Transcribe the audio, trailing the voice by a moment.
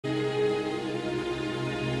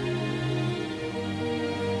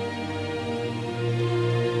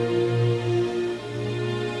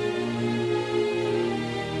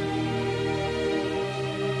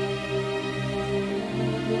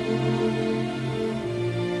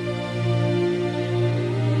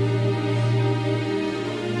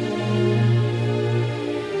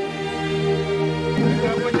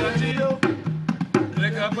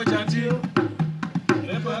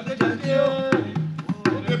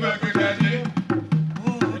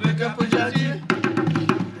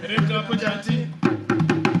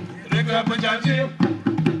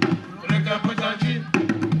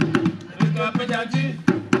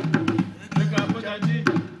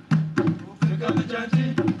Chop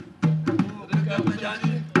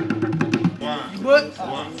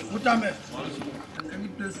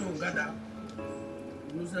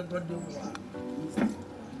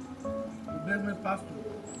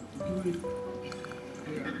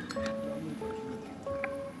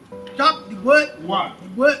the word.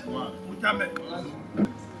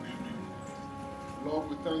 Lord,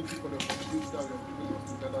 we thank you for the opportunity that you have given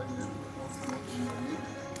us together here.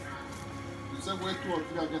 You said where two or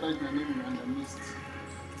three are gathered in your name, you are in the midst.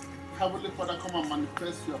 Heavenly Father, come and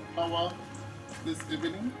manifest your power this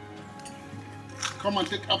evening. Come and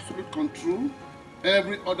take absolute control.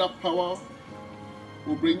 Every other power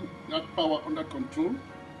will bring that power under control.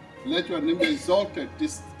 Let your name be exalted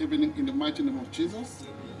this evening in the mighty name of Jesus.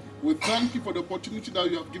 We thank you for the opportunity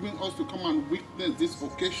that you have given us to come and witness this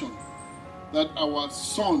occasion that our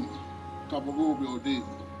son, Taboko, will be ordained.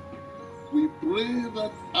 We pray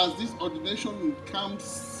that as this ordination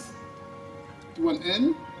comes to an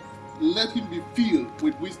end, let him be filled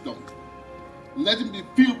with wisdom. Let him be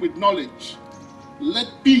filled with knowledge. Let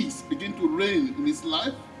peace begin to reign in his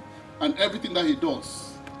life and everything that he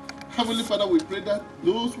does. Heavenly Father, we pray that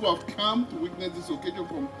those who have come to witness this occasion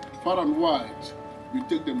from far and wide, you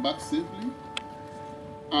take them back safely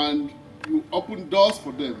and you open doors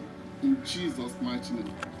for them in Jesus' mighty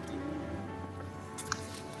name.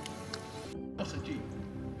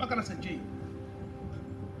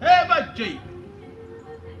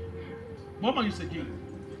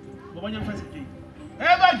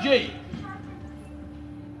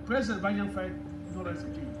 President Banyan fight, no rest of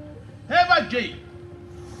Eva J.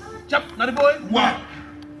 Chap, not the boy. Wow.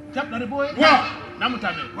 Chap, not the boy. Wow.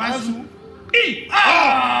 Namutame. Wasu. E.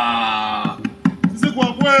 Ah.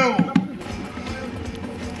 Sessekou well.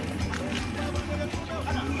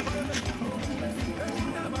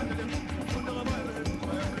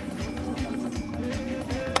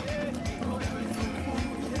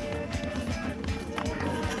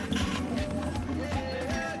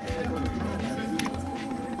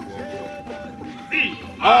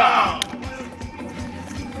 Ah!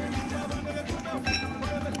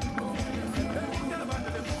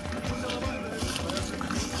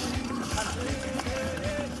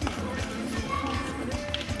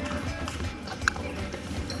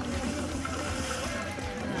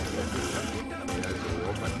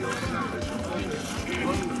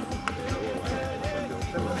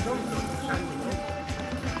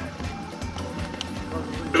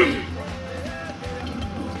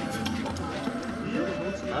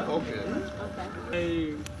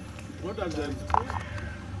 Okay. What are them?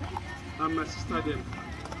 And my sister them.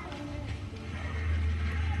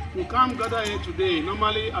 We come gather here today.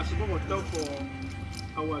 Normally, I suppose we talk for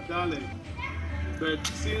our darling, but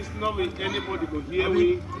since not anybody go hear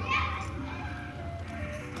me,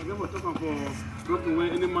 I think we're talking for broken way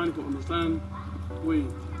any man can understand way.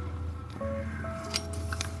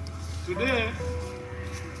 Today,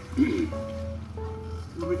 we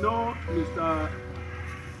know Mr.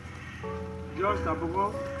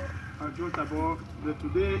 Taboko and John Taboko, but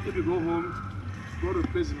today if you go home, go to the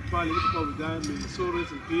place of Papa, little people will die, may his soul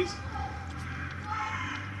rest in peace.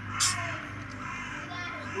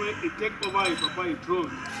 Where he take over his Papa his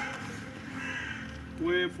throne,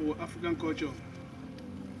 way for African culture.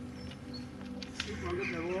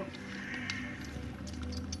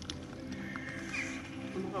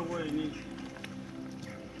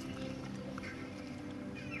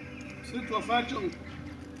 C'est toi façon.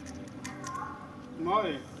 Moi,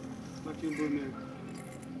 je suis bon.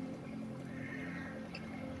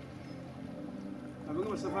 Avec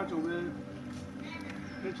moi, ça va tomber.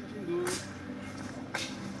 Je suis do.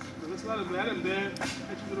 Je suis là, je vais aller bien. Je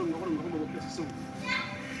suis là, je vais aller bien.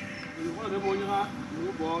 Je vais aller bien. Je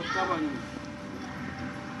vais aller bien.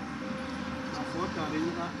 Afota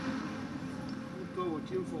lenga to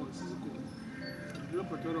watching for Sessekou yo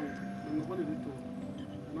patoro ngo le to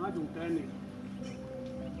na ju tane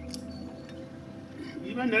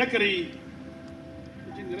iba nerekri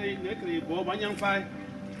nerekri bo banyang fai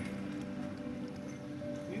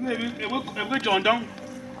ibe e jondong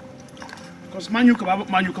cause manyu ka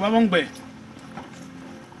bongbe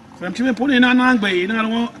from time pone na ngbe na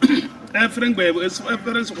ngo e freng be e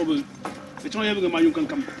reference ko be e chon ye be manyu kan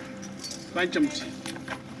kam Banchamti.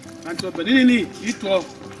 Anto Benini, Ito,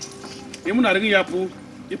 Emunari Yapu,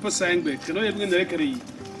 Ipa Sangbe, Kano Ebin Rekari,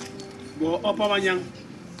 Bo Opawanyang,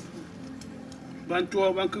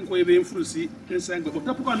 Bantua, Banko Ebe Frusi, and Sangbe, but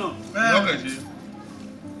Tapukano.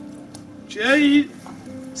 Chei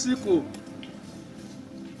Sessekou,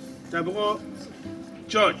 Taboko,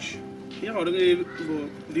 Church, here or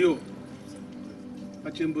Leo,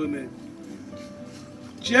 Achimbo.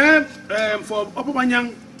 Chef for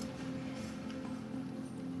Opawanyang.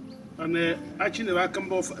 and actually never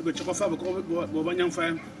come off the Chocofa Bobanyang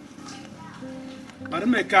fire.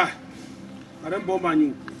 Parameka, Param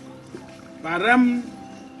Bomanyu, Param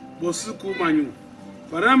Bosuku Manyu,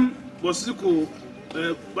 Param Bosuku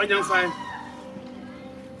Banyang fire.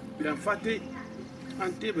 We are fatty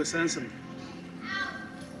and table sense.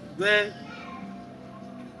 There,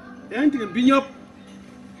 anything being up,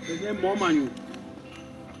 then more Manyu.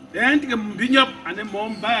 Anything being up and then more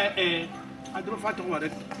by a. I don't fight over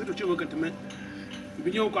it. Little children to me.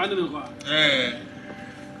 Be no kind of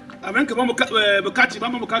I went to Bocati,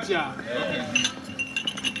 Mamma Bocatia.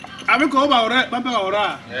 I went over Bamba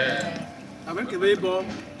Ora. I went to Baybo,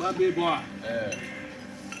 Baby Boy.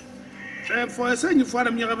 For a second, you find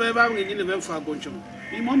a near in the Velfa Bonchum.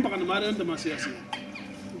 In Momba and Maran de Masiasi.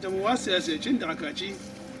 The Moasias, a Chindakachi.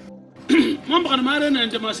 Momba and Maran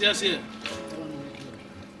and the Masiasi.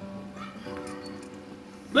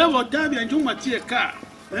 But what Tabby and Juma Tia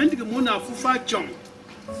and the Mona Fufa Chong.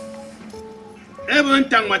 Every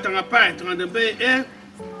time Matanga Pint on the Bay Air,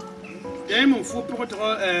 Diamond Fu Porto,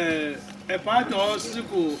 a part of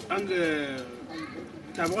Sessekou and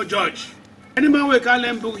Taboko George. Any man we can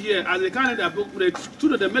learn book here as a Canada book,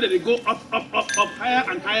 to the middle, they go up, higher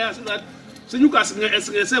and higher so that you can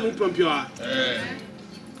sing 7 from pure.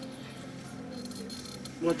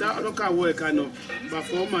 What I don't work, I know, but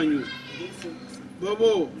for Manyu.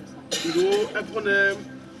 Bobo, you go upon a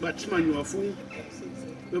Batman, you are fool.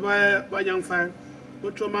 By young fire,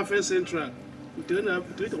 go to my face central. You turn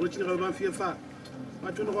up to it, watching about fear far.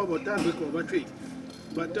 But you know about Taboko battery.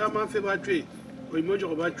 But my favorite tree, or emoji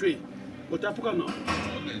of battery. But I Pucano.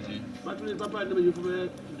 But when Papa and you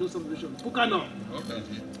do some vision. Pucano.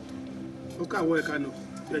 Okay, work, I know.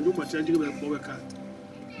 Then you must change the work.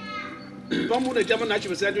 Bomb the German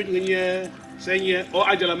natural sandwich in here, saying, or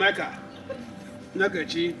Angela Maca.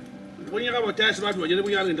 Nagachi, when you have a test about what you're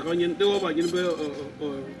in the onion, do over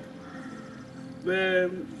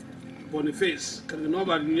Boniface, can you know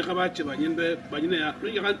about Yakabachi, Banina,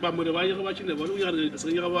 bring your hand by Modavaya watching the volume of the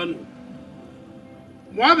Singer one.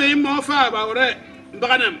 Wabi more far about it,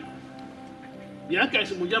 Banam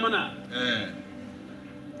Yakas Mujamana,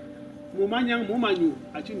 Mumanyang Mumanyu,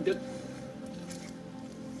 I think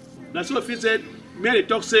that's what he said. Mary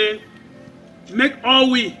talk say, make all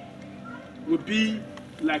we. Would be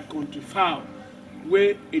like country fowl,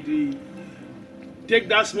 where it take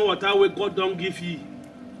that small water where God don't give you.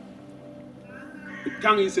 The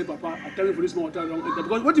tongue is say, Papa, I tell you for this small water,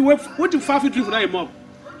 because what you far fit for that mob.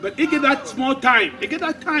 But it get that small time, it get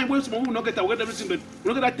that time where small will not get away everything, but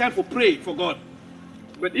we not get that time for pray for God.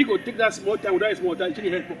 But he go take that small time without small time, change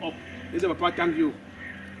your head up. He say, Papa, thank you.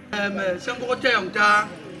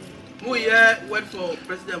 We went for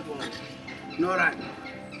president for Nora.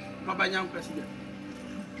 Papa Nyang president.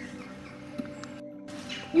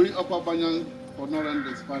 We Upper Banyang for Northern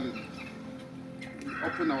Municipality. We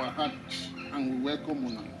open our heart and we welcome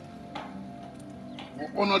Mona. We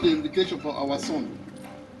honor the invitation for our son.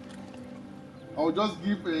 I will just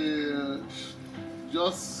give a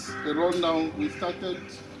rundown. We started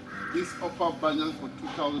this Upper Banyang for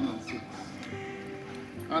 2006.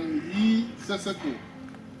 And he, Sessekou,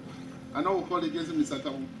 I know we call against him Mr.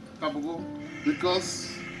 Taboko, because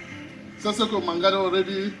Sessekou Mangada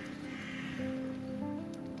already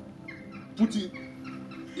put it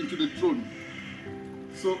into the throne.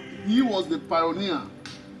 So he was the pioneer.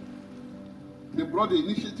 They brought the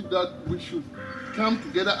initiative that we should come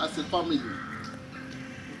together as a family.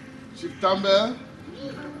 Chief Tambe,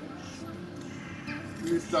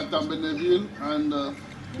 Mr. Tambe Neville, and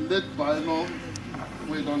late Baino,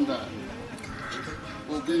 we don't die.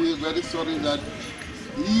 We'll be very sorry that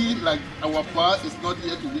he, like our pa, is not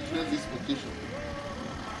here to witness this occasion.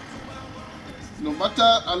 No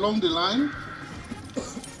matter along the line,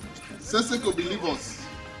 Sessekou believe us.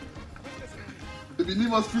 He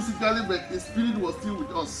believed us physically, but his spirit was still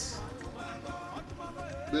with us.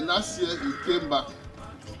 The last year he came back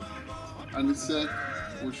and he said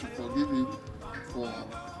we should forgive him for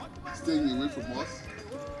staying away from us.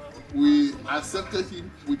 We accepted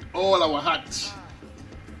him with all our heart,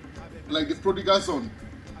 like the prodigal son.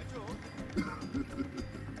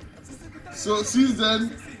 So since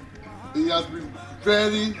then, he has been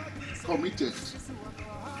very committed.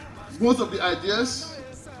 Most of the ideas,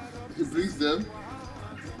 he brings them,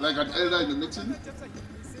 like an elder in the meeting.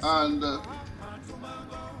 And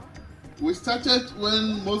we started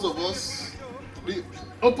when most of us, the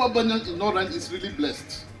Upper Banyang in Northern is really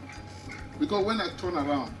blessed. Because when I turn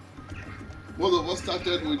around, most of us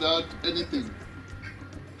started without anything.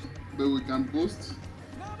 But we can boast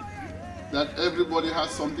that everybody has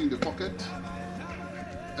something in the pocket.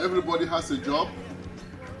 Everybody has a job.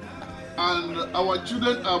 And our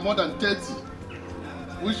children are more than 30,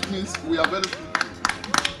 which means we are very fruitful.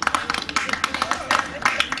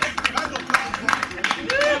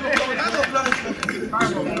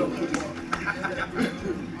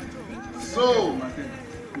 So,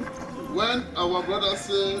 when our brother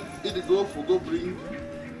said, "It go for go bring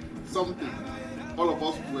something," all of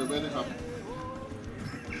us were very happy.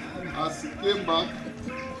 As he came back,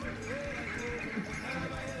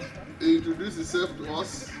 he introduced himself to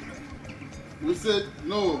us. We said,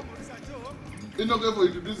 "No, he's not going to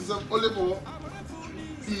introduce himself only for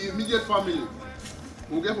the immediate family.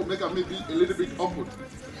 We're going to make him maybe a little bit awkward."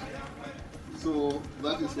 So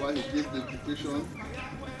that is why he gave the invitation,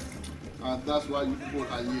 and that's why you people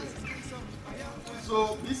are here.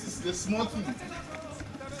 So this is the small thing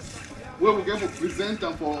where we're going to present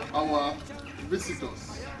them for our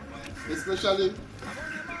visitors, especially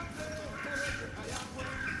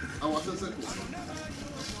our Sessekou.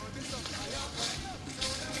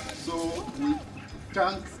 So we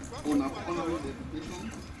thank on our honoring the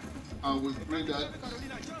invitation, and we pray that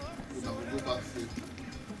we will go back safe.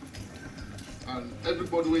 And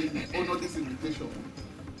everybody will honor this invitation.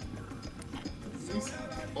 His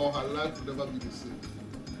or her life will never be the same.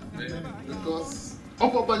 Because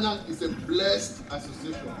Upper Banyang is a blessed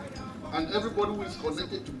association, and everybody who is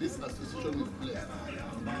connected to this association is blessed.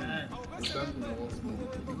 We thank you once more.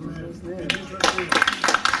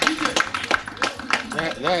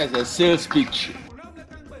 That is a sales pitch.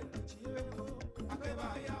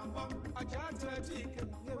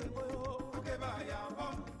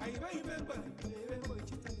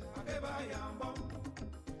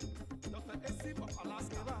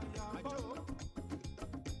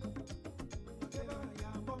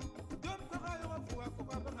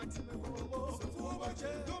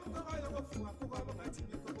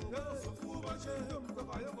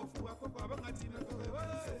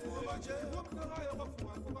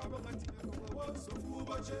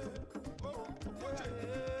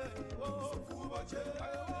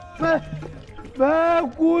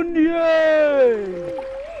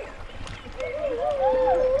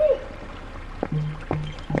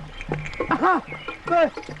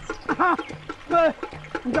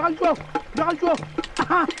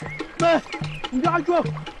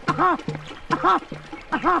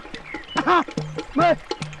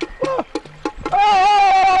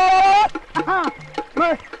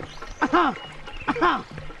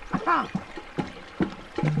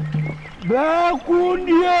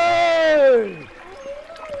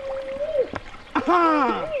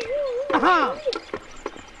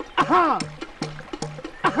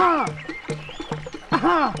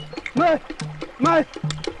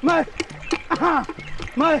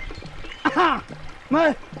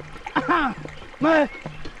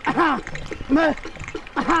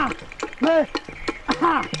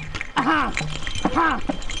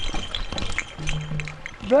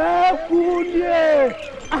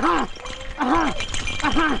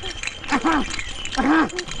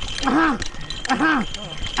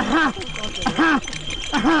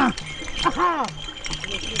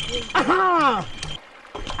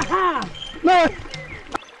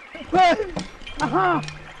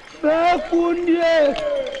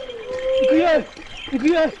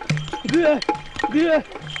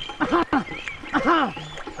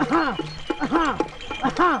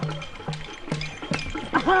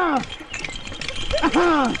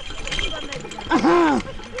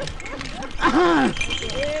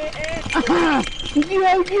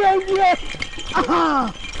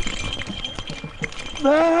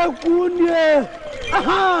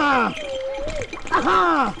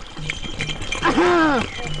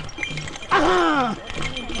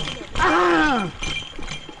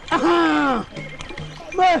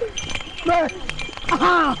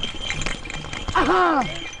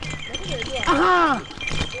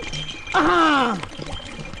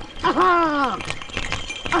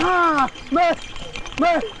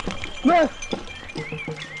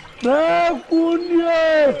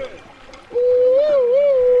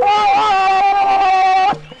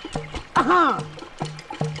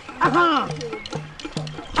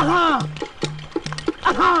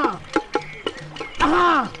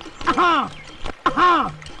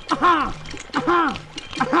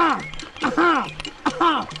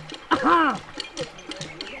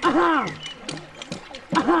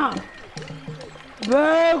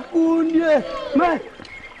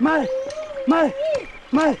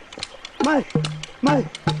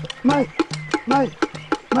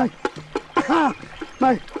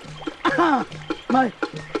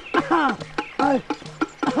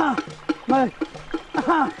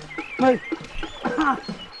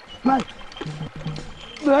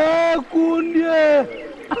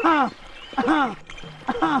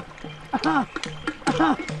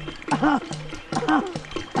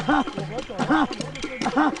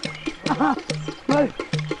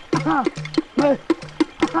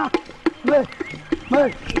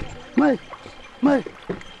 Mai.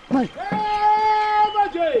 Eva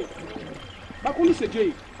J. Bakuni se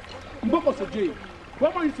J. Mboko se J.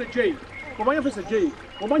 Boma se J. Boma se J.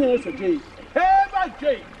 Boma se J. Eva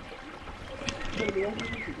J.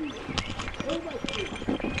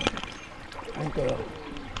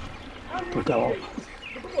 Porque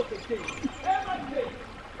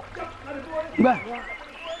Bah.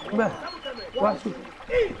 Wasu.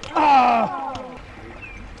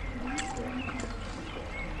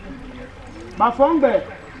 Mafongbe.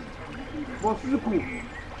 Bosiku.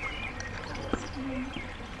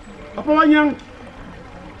 Papa Wanyang.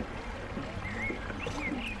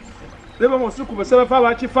 Leba Mosiku besebe fa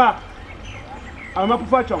ba chifa. Ama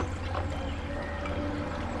pufa chon.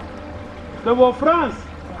 Lebo France.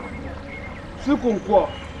 Suku nkwo.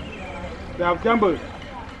 They have gambled.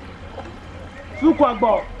 Suku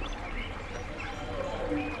agbo.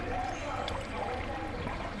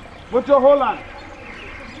 Voto Holland.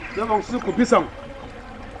 Devant Suku Bisang.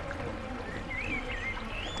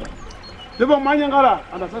 Devant Manyangarong,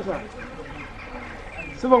 Anasasa.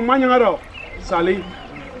 Devant Manyangarong, Sali.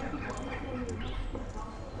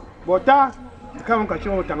 Bota, come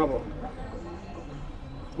Kacho Tangabo.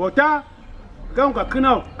 Bota, come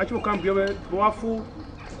Kakino, Achu Campion, Boafu,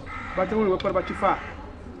 Baton Wapper Bachifa.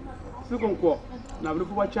 Sukunko,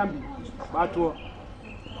 Nabuku Chambi, Bato.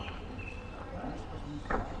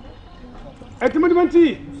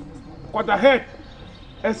 Enthronement, quarter head,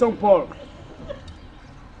 et Saint Paul.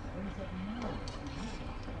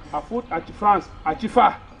 A foot at France, at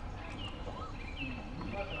Chifa.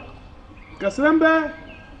 Kaslembe,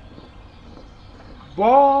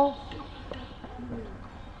 Bo,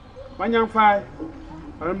 Manyang Fai,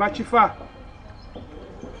 and Machifa.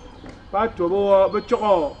 Pato,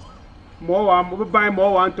 Butcho, more, buy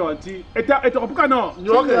more, and Tonti. Et a Pocano,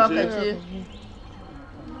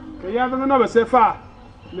 you have another sefa.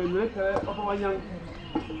 Le Upper Wanyang.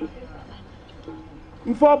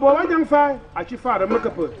 For Boyang Fai, a chifa, a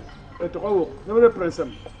makeup, at all, never the prince.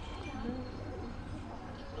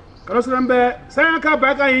 Caroslambe, Sayaka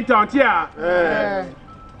back in town, tia.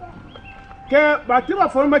 Care, but you are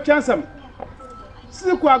for my chance.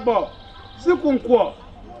 Sukwagbo, Sukunquo,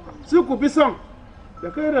 Suku Bisong.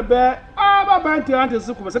 The current bear, Banty Auntie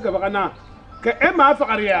Suku Sakavana. Emma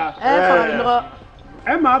Faria.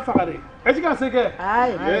 Emma Fagari. As you can say,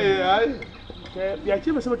 aye. The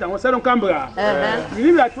achievement of the Salon Cambria. You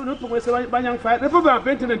need that to look for Banyang fight. The program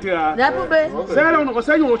painted here. Salon was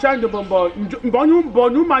saying, China Bombo,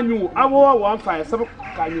 Bonu Manyu, our 1 5, some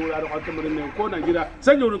can you out of the corner.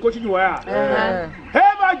 Send you the coaching you are.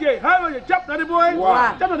 Have a chap, the boy,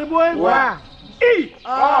 chap the boy, E.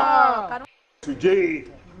 To J.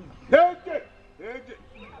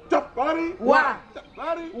 Top body,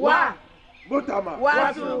 body, Butama.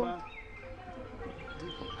 Wasu.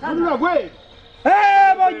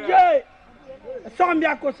 Hey, Bonjay.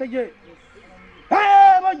 Sambiako Seje.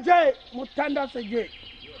 Hey, Bonjay. Mutanda Seje.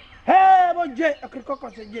 Hey, Bonjay. Akrikoko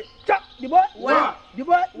Seje. Chap, the boy. Wa. The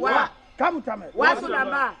boy. Wa. Kamutame. Wasu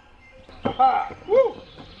Lamba. Woo.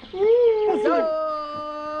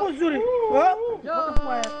 Uzuri.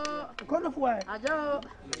 Konofue. Ajo.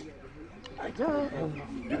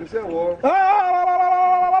 You can say war.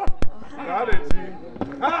 Got it.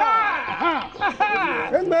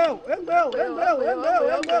 Engel.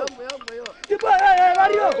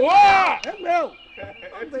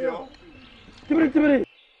 Tibri.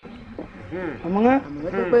 Amanga.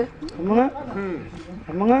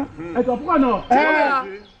 Eto pukano.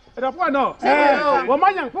 Eto pukano.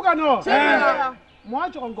 Wamanya pukano.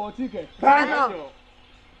 Mwacho ngotike.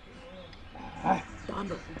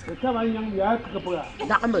 Yang ya kepala.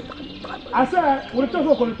 I said, we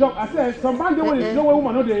talk. I said, somebody is no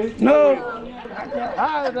woman no day. No.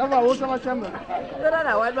 That's why I was so much.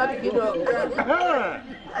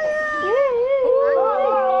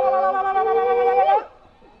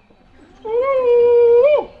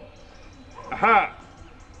 Aha.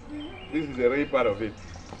 This is the real part of it.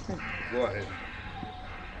 Go ahead.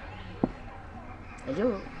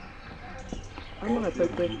 Hello. I'm gonna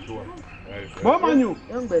take it. Manyu.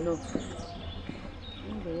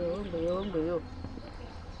 Yo.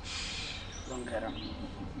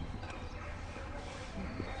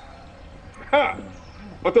 Ha!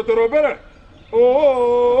 Ototorobere.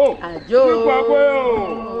 Oh. Ajo.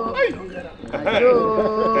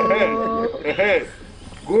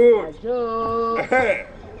 Good.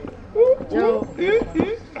 Ajo.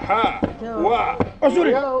 Ha. Wa.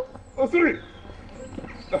 Osuri.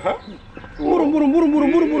 Aha. Muru.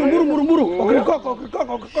 Okrikoko.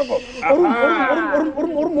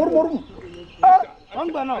 Orum. Ah,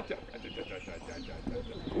 angba no.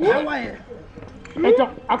 Eto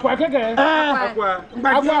akwa keke. Akwa.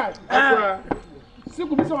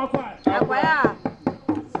 Siku biso akwa. Akwa ya.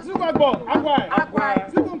 Siku akwa.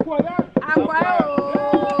 Siku mpo ya. Akwa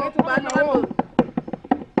o. Bano.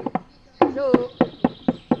 Jo.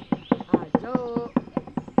 Jo.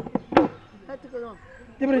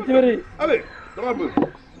 Tibri. Allez, dans la boue.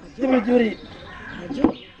 Tibri.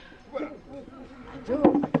 Jo.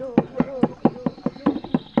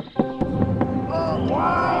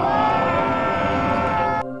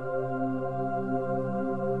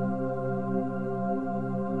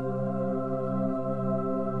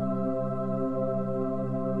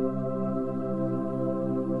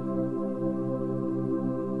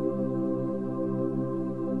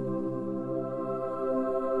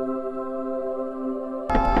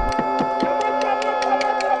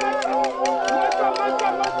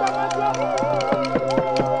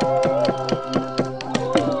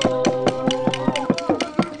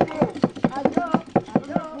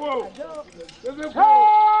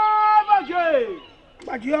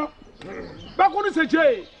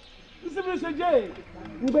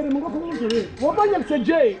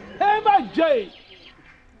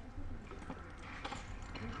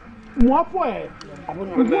 Moi poe.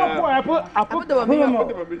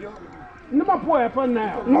 Numa poe pa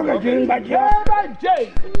na. Noga jin ba je.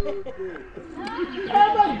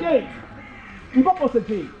 Eba je. Mbapo se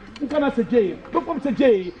je. Nkana se je. Boko se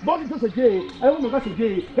je. Body to se je. Ayo manga se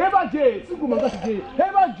je. Eba je. Sigu manga se je.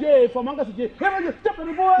 Eba je. For manga se je. Eba je. Step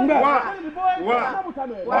the boy. Wa.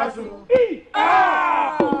 Wasu. I.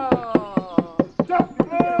 Ah. Stop.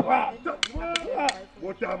 Wa.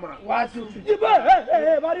 Wotama. Wasu. Ibe.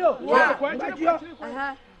 Hey, Mario. Wa. Kwa.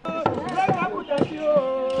 Aha.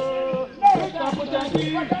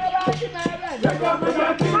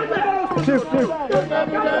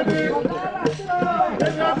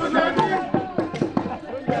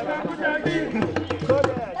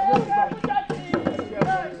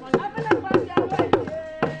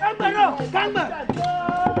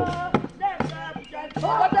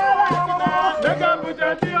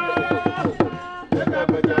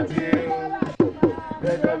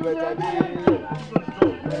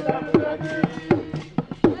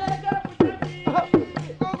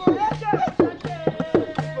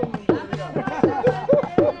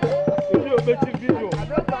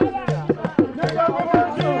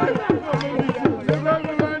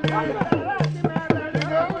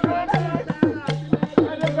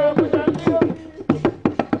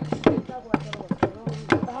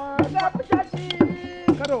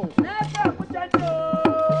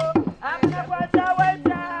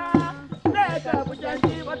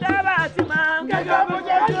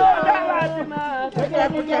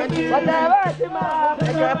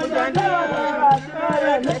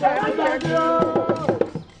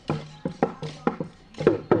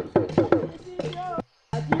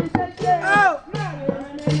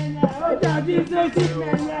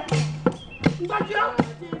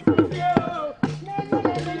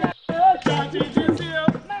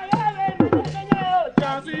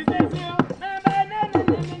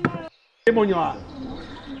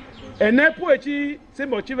 Ene poechi se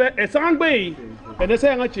mochive esangbe ene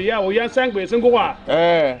se nga chi ya o yan sangbe singo wa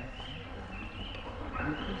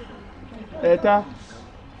eta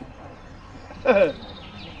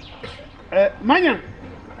manyang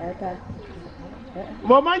eta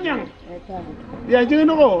mo manyang eta ya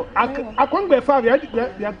jino akwangbe fa ya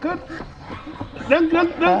ke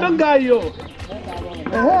dan gayo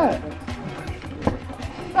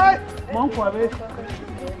ai mon kwa be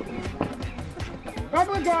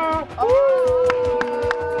Taboko!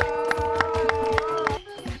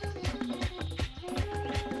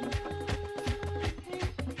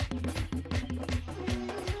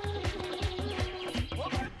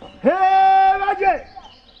 Hey, Brigitte!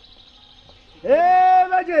 Hey,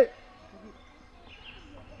 Brigitte!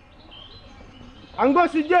 Ango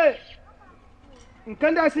sije!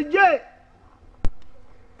 Nkanda sije!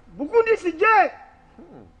 Bukundi sije!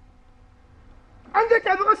 Ande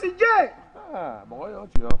Taboko sije! Ah, bon, yo,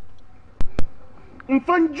 tu vois.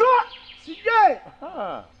 Mfonjo, sije.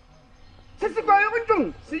 Sessekou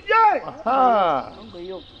yonjong, sije. Ah.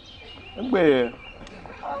 Ngbe.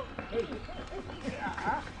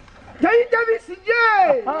 Jayi Davi sije.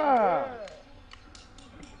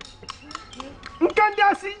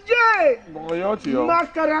 Nkanda sije. Bon, yo, tu vois.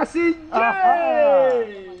 Makara sije.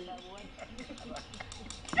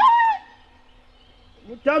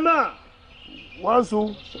 Mutama.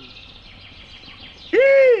 Wasu.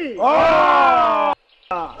 Oh!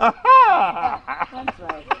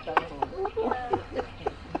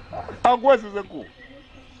 Agwa Sessekou.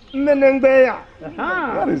 Menengbeya.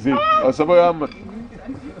 What is it? Osabo yam.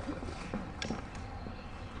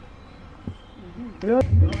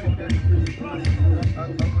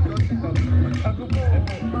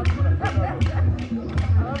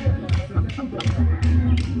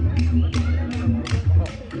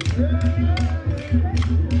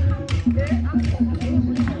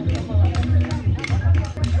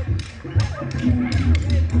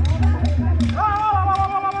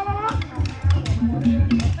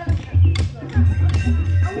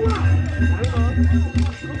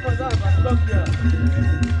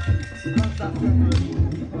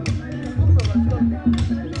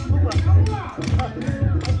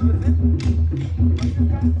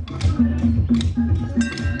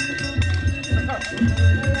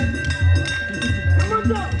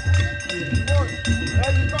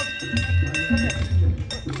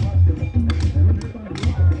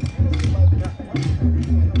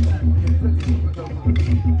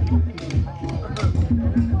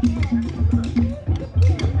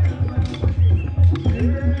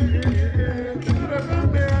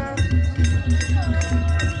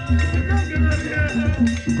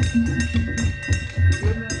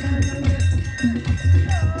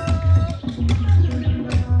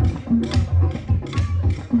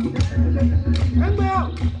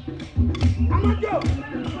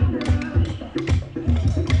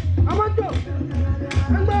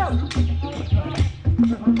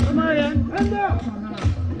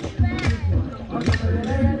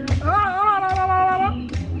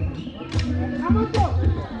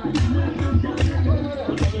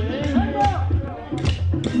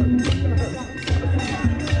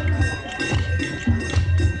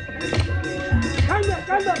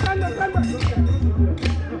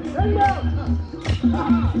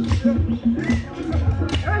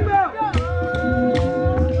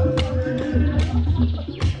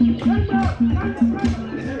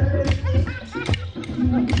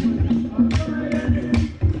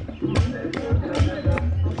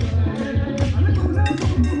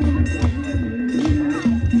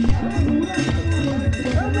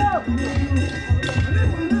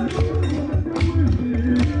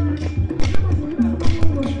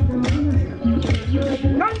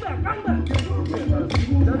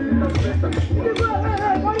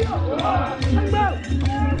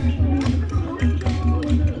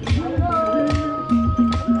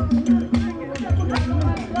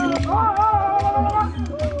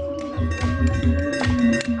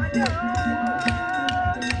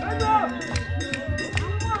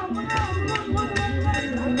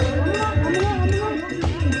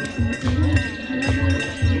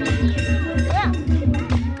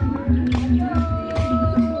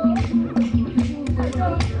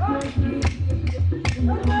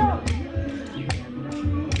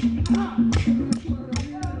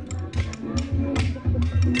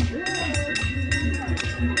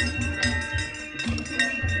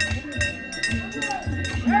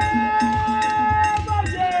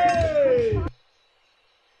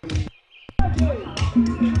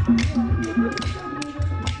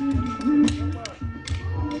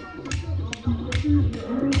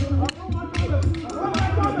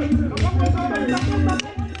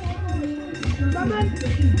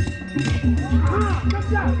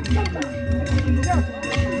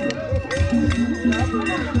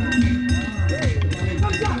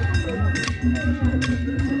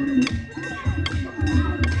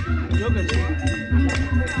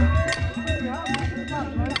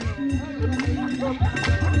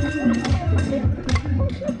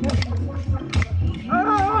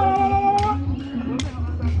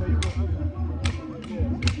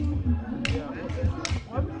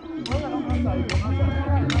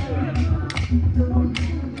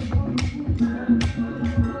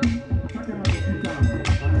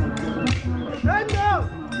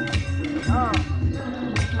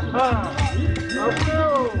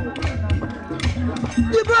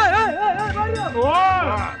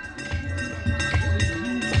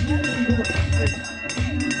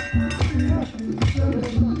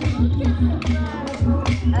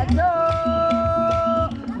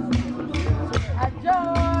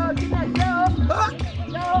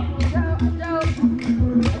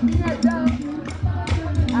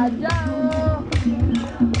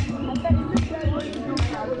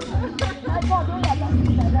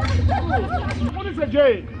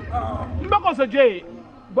 J.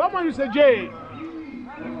 Boma you say J.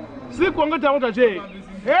 Siku ngata wata J.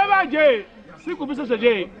 Eva J. Siku bisa se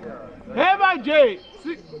J. Eva J.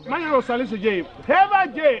 Manyaro sali se J. Eva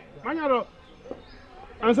J. Manyaro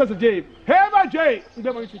answer se J. Eva J.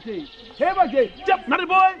 Ida mani se J. Eva J. Jump na the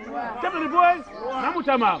boy. Jump na the boy.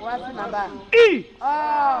 Namutama. What's number? E.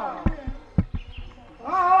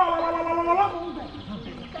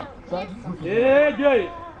 J.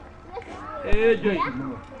 J.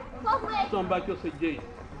 son back to J.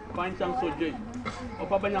 Find some so J. Or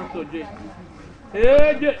Papa Yang so J.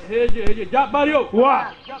 Hey, Jab Barrio.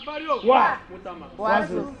 What? Jab Barrio. What? Mutama. What?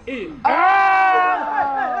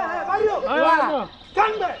 Barrio.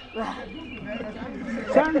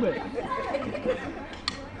 Sangbe.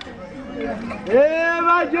 Hey,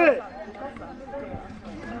 Baje.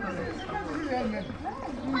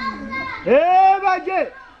 Hey,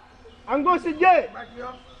 Baje. Ango si J.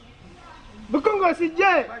 Bukongo si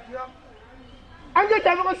J. Ango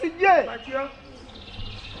Taboko si J.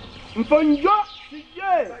 Mponjo si J.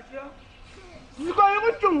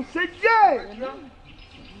 Sikoyuchung si J.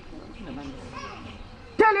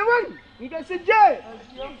 Telewan nga si J.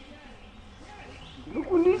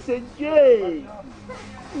 Lukuni si J.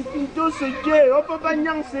 Mpinto si J.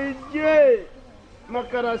 Opapanyang si J.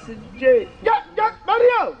 Makara si J. Jak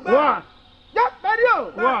Mario. Wa. Jak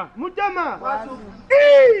Mario. Wa. Mutama.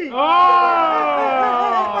 I.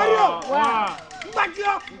 Mario. Wa.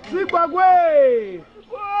 Mbakio. Sikwagwe.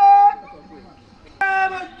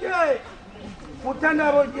 Boje.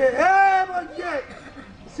 Mutanda boje. Boje.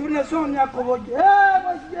 Suna sonya ko boje.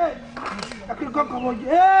 Boje. Akiko ko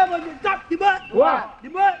boje. Boje. Tap diba. Wa.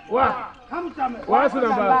 Diba. Wa. Hamutama. Wa suna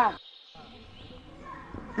ba.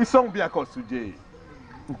 Isong biako suje.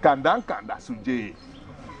 Nkanda suje.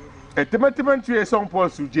 Etemetemen tu esong Paul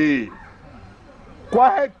suje.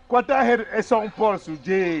 Kwata head esong Paul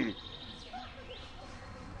suje.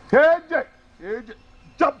 Heje.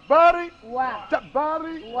 Jabari. Wa.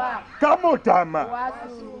 Jabari. Wa. Kamotama.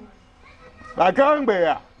 Wasu. Akangbe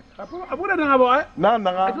ya. Abuna na boy.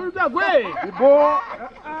 Nanga. Atu da gwe. Ibo.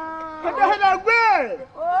 Kwata head gwe.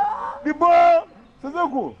 Ibo.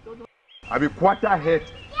 Sessekou. Abi quarter head.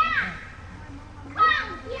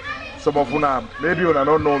 Some of you maybe you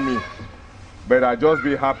don't know me, but I just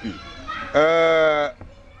be happy. Where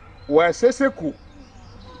Sessekou,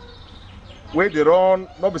 where they run,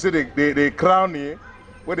 not say they crown me,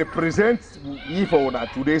 where they present me for una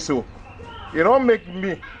today. So it don't make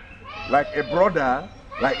me like a brother,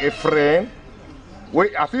 like a friend. Where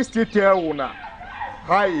I feel still tell una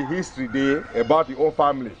high history day about the own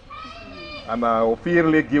family, and I feel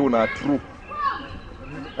like give una true.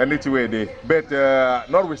 Anything way they, but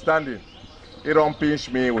notwithstanding, it don't pinch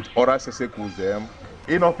me with other Sessekous them.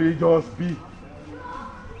 It not feel just be.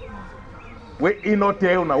 We it not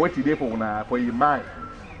tell una what today for your mind.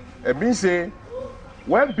 It means say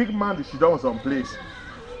when big man is down someplace,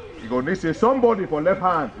 you gonna say somebody for left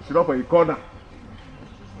hand, you should not for a corner.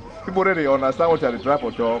 People they understand what I try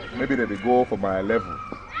for talk. Maybe they go for my level.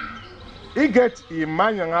 He get in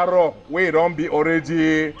Manyangarong where it don't be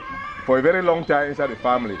already. For a very long time inside the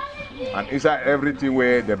family and inside everything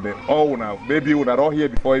where they all maybe we are all here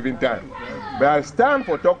before even time. But I stand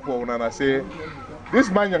for talk for una and I say this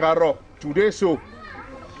Manyangarong today so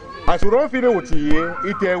as we don't feel it with you,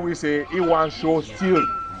 he tell we say he wants show still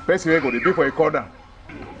person go to be for a corner.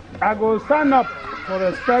 I go stand up for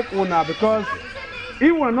respect una because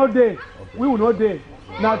he will not there, we will not there.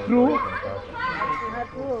 Not true.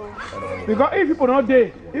 Because if people not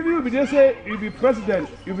there, if you be there say you be president,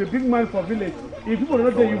 you be big man for village. If people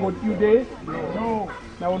not there, you there. No.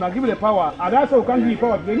 Now when I give you the power, and that's how we can give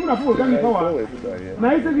power. They don't have people can give power.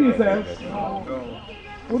 Now you say yourself,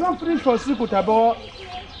 we don't finish for Sessekou about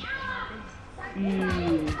the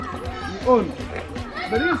own.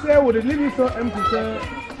 But you say with the living so empty, say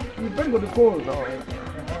you better go to cold.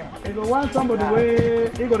 If you want somebody where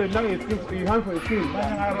he got a young hand for his skin.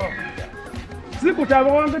 Sessekou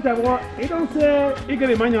Taboko, he don't say he get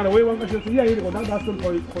a man on the way one person. Yeah, he go down that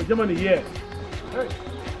stone for Germany here.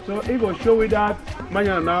 So he go show you that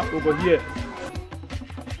man now over here.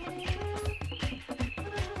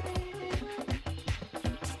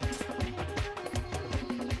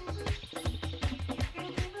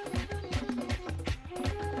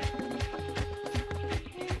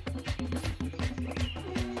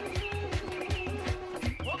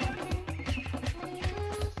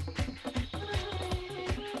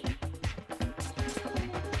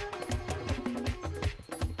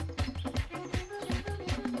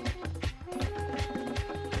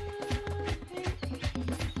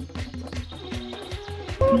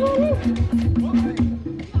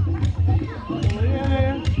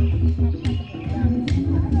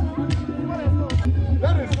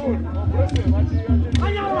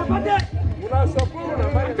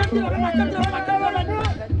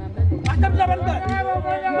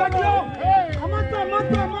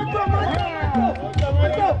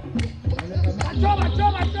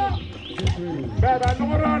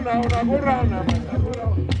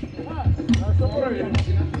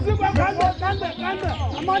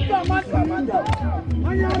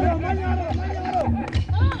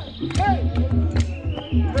 Hey!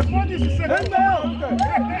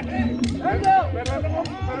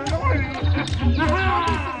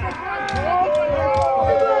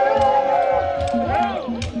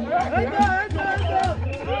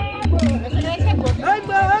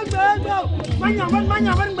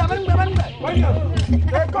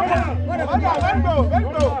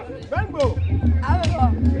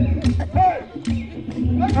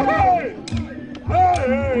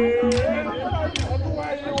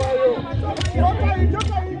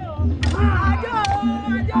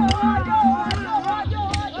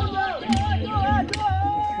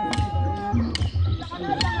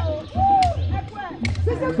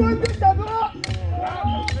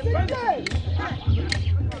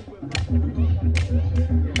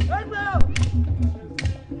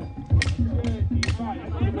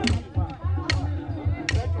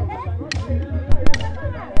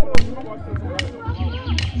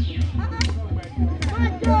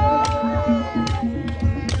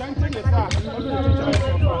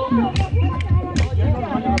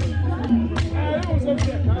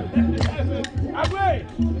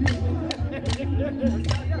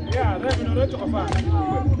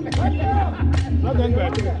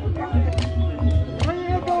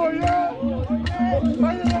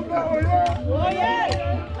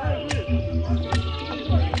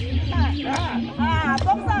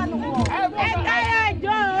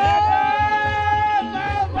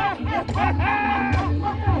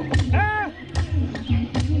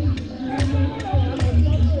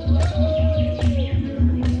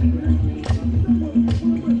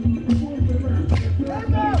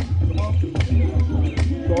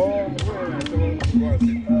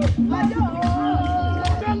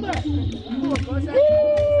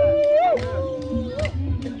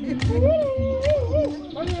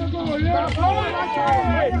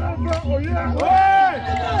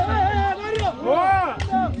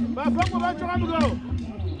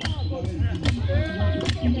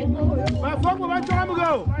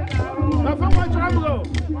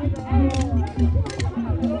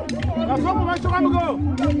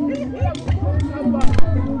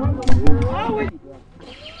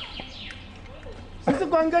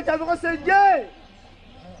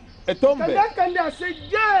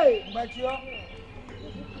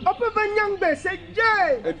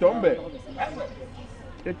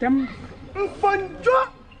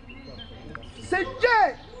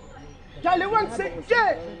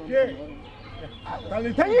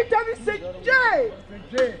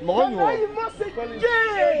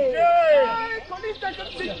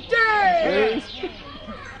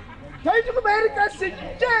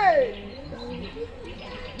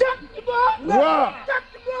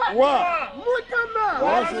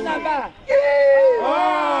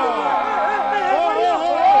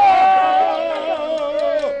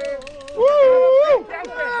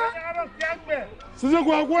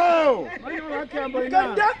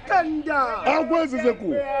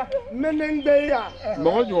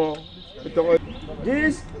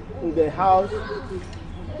 This is the house.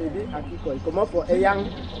 Come up for a young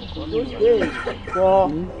those days for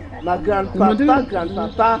my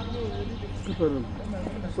grandpapa.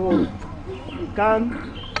 So you can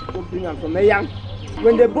bring them from a young.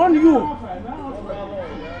 When they born you,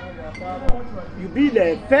 you be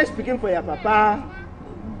the first speaking for your papa.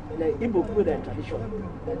 The Igbo people, the tradition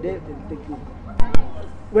that they take you.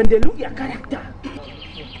 When they look your character,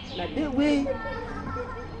 like they way.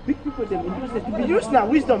 Big people they use it to be used now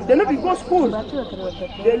wisdom. They not be go school.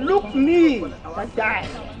 They look me and die.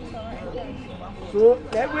 So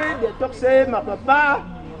that way they talk say my papa,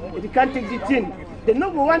 if you can't take the thing. They no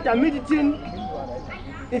go want to meet the thing.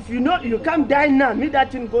 If you know you can't die now, me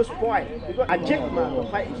that thing go spoil. Because I check my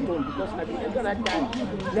papa is stone because I be enter that time.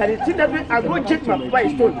 Now the thing that way I go check my papa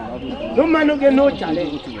is stone. No man no get no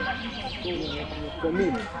challenge. For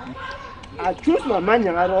me, I choose my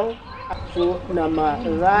Manyangarong. So now my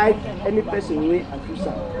right any person way I choose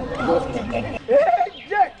that. Hey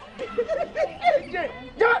Jack!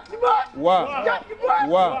 Jack! Wow! Jack!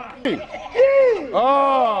 Wow!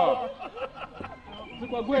 Oh!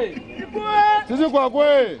 Sessekou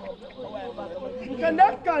Agwe!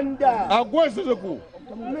 Kanda. Agwe Sessekou.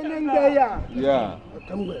 Menengeya. Yeah.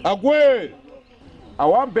 Agwe. I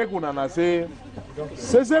want beg una say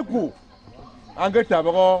Sessekou. Ange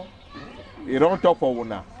Taboko. You don't talk for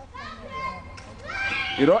una.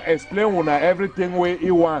 You don't explain una everything where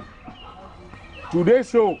you want. Today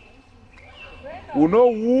show. We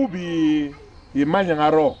know who be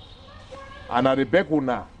Manyangarong and at the back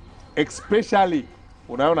una, especially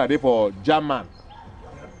una dey for German.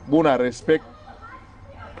 Una respect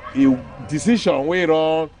the decision we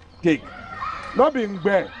don't take. Not being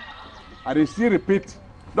bad, I still repeat,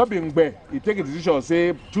 not being bad. He take a decision,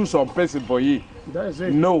 say choose some person for you. That is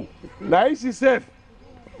it. No. Now she said,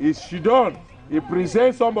 if she done, he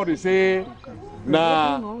present somebody say,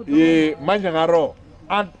 nah, Manyangarong.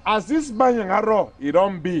 And as this Manyangarong, it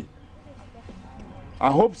don't be. I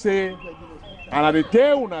hope say, and at the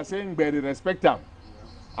tell when I saying they respect him.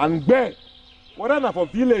 And be, whether for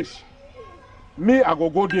village, me I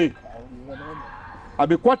go there. I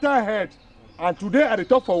be quarter head. And today at the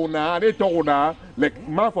top for una, they talk una like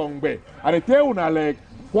man from Be. And they tell una like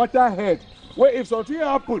quarter head. Where if something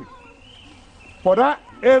happen for that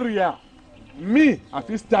area, me I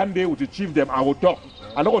feel stand there with the chief them. I will talk.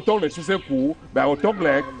 I don't go talk like Sessekou, but I will talk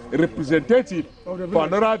like a representative for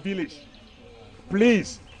another village.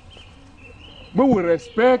 Please, we will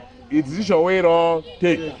respect the decision we don't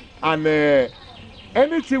take. And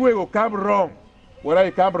anything will come wrong, whether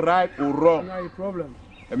it come right or wrong. No problem.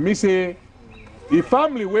 And me say, the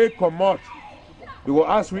family will come out. They will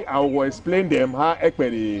ask me, I will explain them how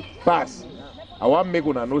equity pass. I want to make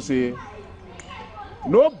una know say,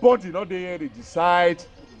 nobody not there they decide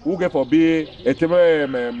who get for be a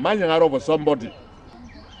Manyangarong for somebody.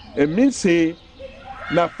 It means say,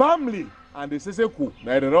 na family and the Sessekou,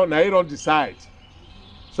 na they don't decide.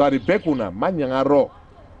 So I beg una Manyangarong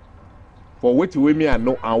for which way me I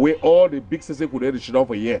know and where all the big Sessekou they should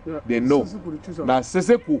for here. Yeah. They know. Now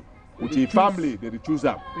Sessekou with the family they choose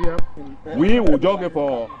them. Yeah. We will just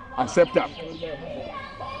for accept them.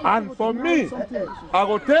 And for me, I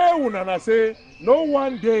go tell you and I say, no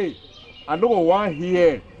one day, I no one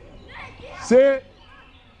here. Say,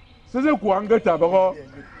 Sessekou and Taboko,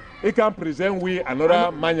 he can present we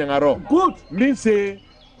another Manyangarong. Good. Mean say,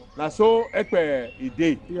 na so ekpe a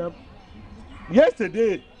day. Yep.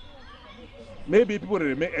 Yesterday, maybe people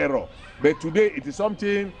make error, but today it is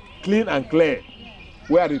something clean and clear.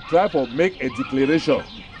 Where they try to make a declaration.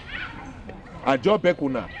 A job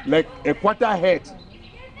bekuna, like a quarter head.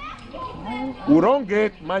 We don't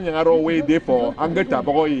get Manyangarong way there for Ange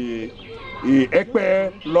Taboko a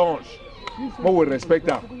ekpe launch. But we respect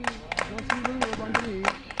them.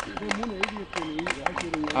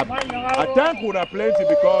 I thank una plenty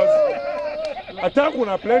because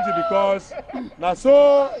na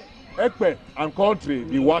so ekpe and country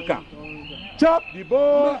the worker. Chop the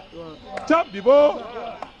ball,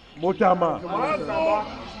 Motama.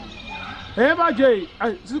 Eba J,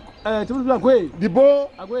 the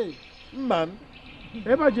ball, man.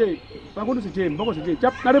 Eba J, Bago to Jim, Bago to Jim.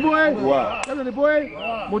 Chap, not the boy, wow. Not the boy,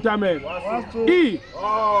 Motame. E.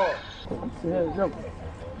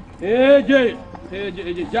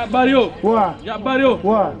 Jabario. What? Jabario.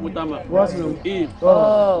 What? Motama. What's E.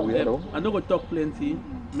 Oh. I don't go talk plenty.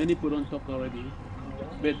 Many people don't talk already.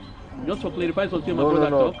 But just for clarify something, my brother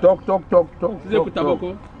talk. Sessekou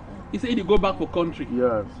Taboko. He said he go back for country.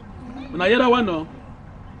 Yes. When I hear that one, no,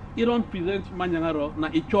 he don't present Manyangarong na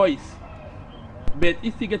a choice. But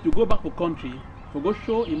he still get to go back for country for go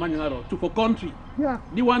show in Manyangarong to for country. Yeah.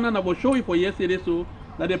 The one I will show you for yesterday so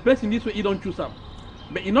that the person this way he don't choose him.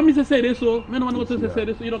 But you know me say this so, me no want to say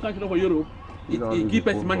this so you don't consider for Europe. He give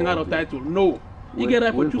us Manyangarong title. No. He get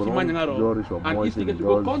right for choosing Manyangarong and he still get to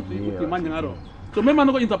go country with the Manyangarong. So remember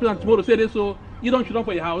not go interpret tomorrow say this so you don't shoot up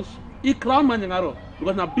for your house. He crown Manyangarong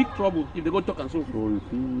because now big trouble if they go talk and so.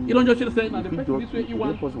 You don't just say now the person this way he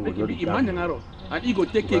want make it be Manyangarong and he go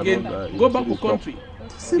take again go back to country.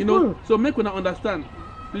 You know, so make una understand.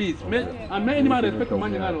 Please, and may anyone respect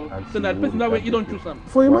Manyangarong so that person that way he don't choose them.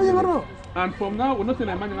 For Manyangarong. And from now, we're not saying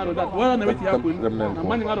Manyangarong that what never happen.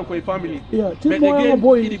 Manyangarong for a family. Yeah, but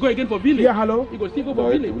again, he go again for village. Yeah, hello. He go still go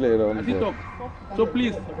for village. As he talk. So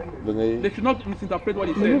please, they should not misinterpret what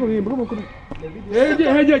he said.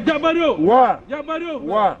 Hey, Jabario. What? Jabario.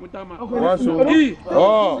 What? Mutama. So?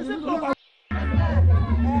 Oh.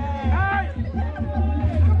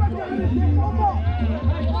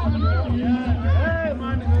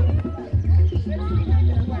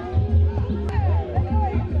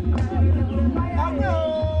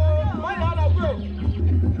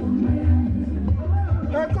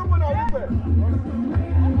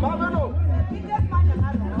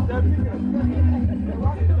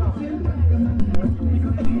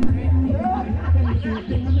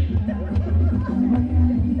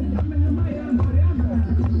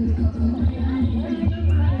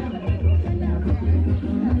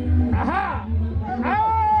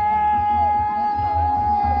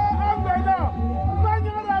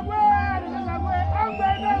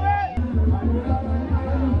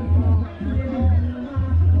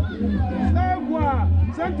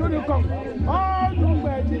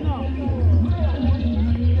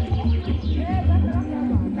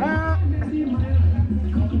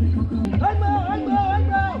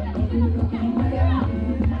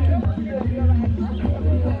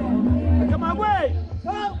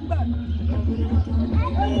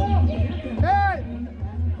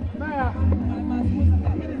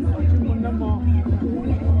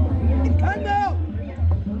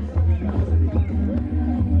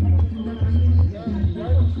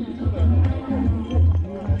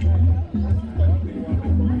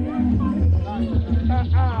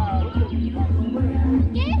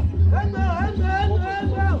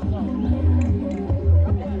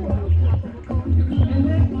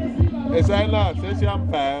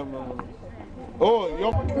 Oh,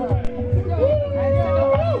 you're...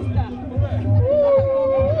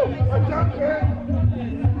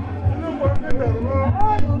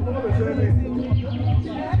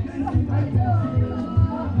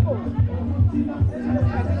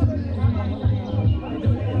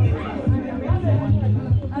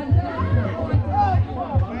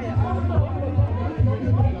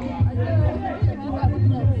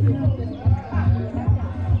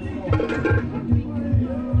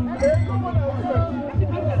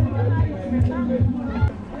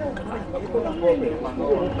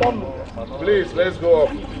 Please, let's go up.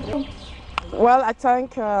 Well, I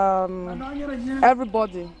thank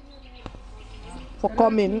everybody for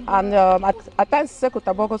coming, and I thank Sessekou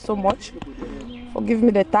Taboko so much for giving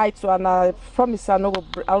me the title, and I promise I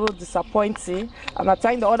will disappoint you. And I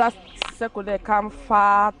thank the other Sessekou they come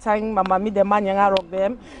far, thank Mama me the Manyangarong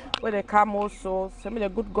them where they come also. Send me the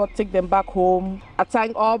good God take them back home. I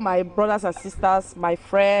thank all my brothers and sisters, my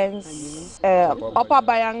friends, Upper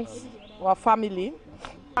Bayangs, our family.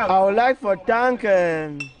 I would like to thank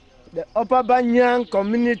the Upper Banyang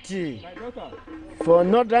community for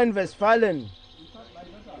Northern Westphalen,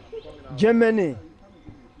 Germany,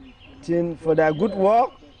 for their good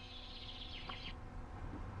work.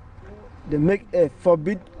 They make a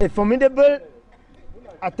formidable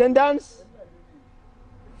attendance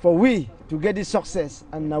for we to get this success,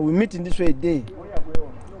 and now we meet in this way day.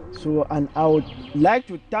 So, and I would like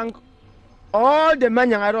to thank all the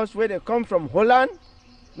Manyangarongs where they come from Holland,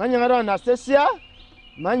 Manyangarong Anastasia,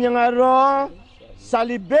 Manyangarong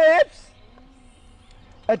Sally Babes,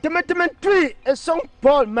 a Tree, a song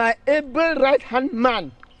Paul, my able right hand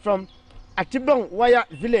man from Atibong Waya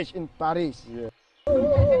village in Paris. Yeah.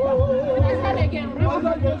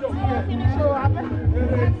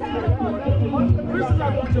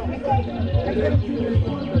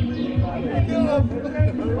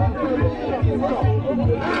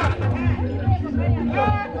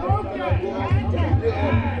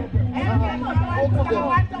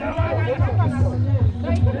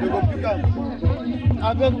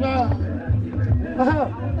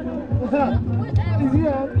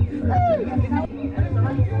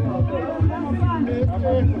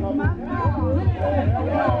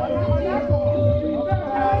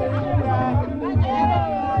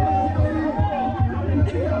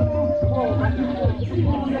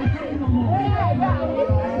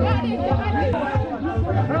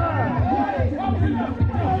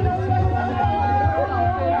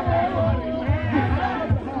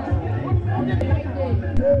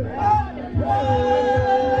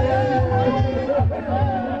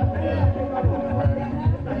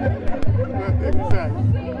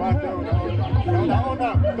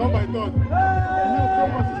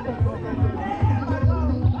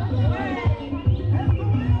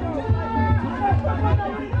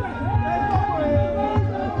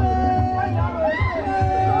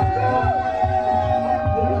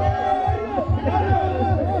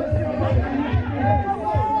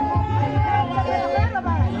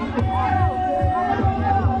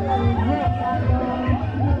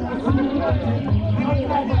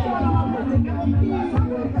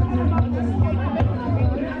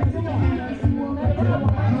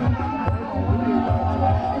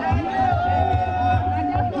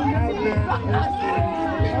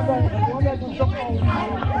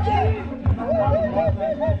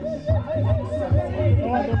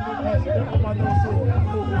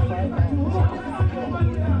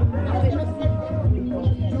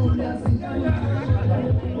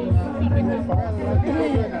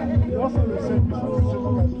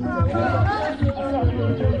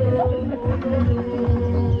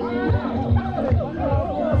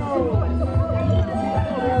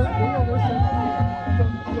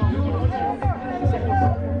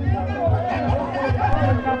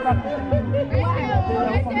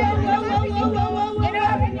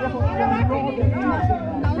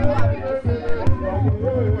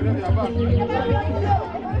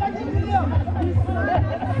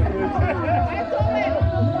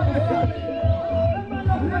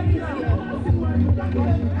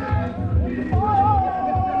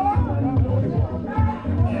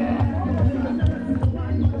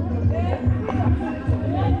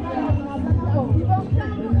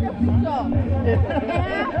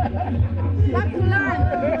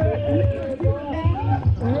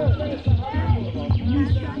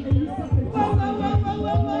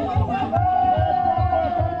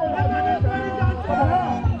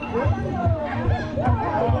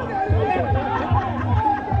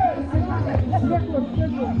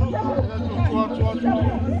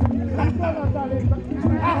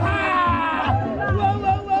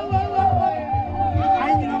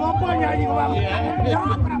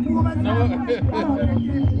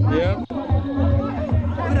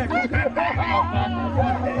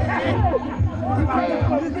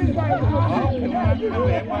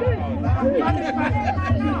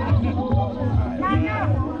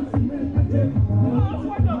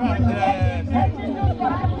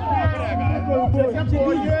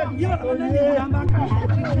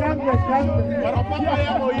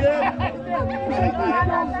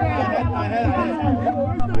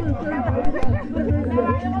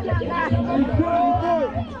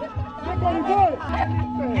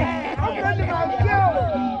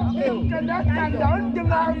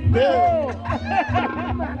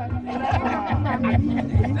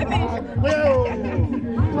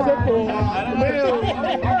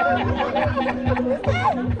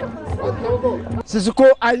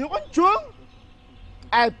 Sessekou, are you on true?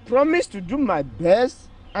 I promise to do my best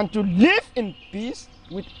and to live in peace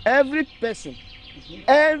with every person,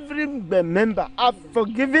 every member. I've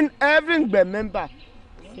forgiven every member.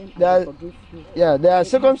 There are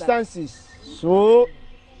circumstances. So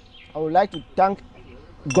I would like to thank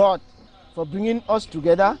God for bringing us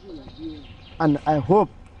together, and I hope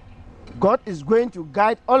God is going to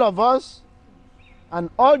guide all of us and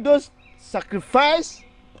all those sacrifice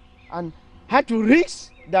and had to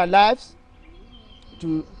risk their lives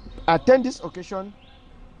to attend this occasion,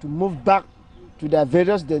 to move back to their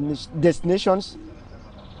various destinations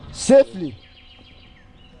safely.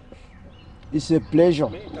 It's a pleasure.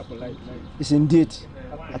 It's indeed.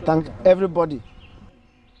 I thank everybody.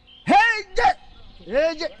 Hey, Jet!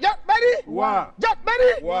 Hey, Jet Buddy! Wa! Jet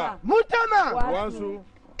Buddy! Wa! Mutama! Wansu!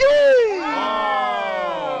 Ee!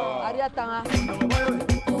 Ariatanga.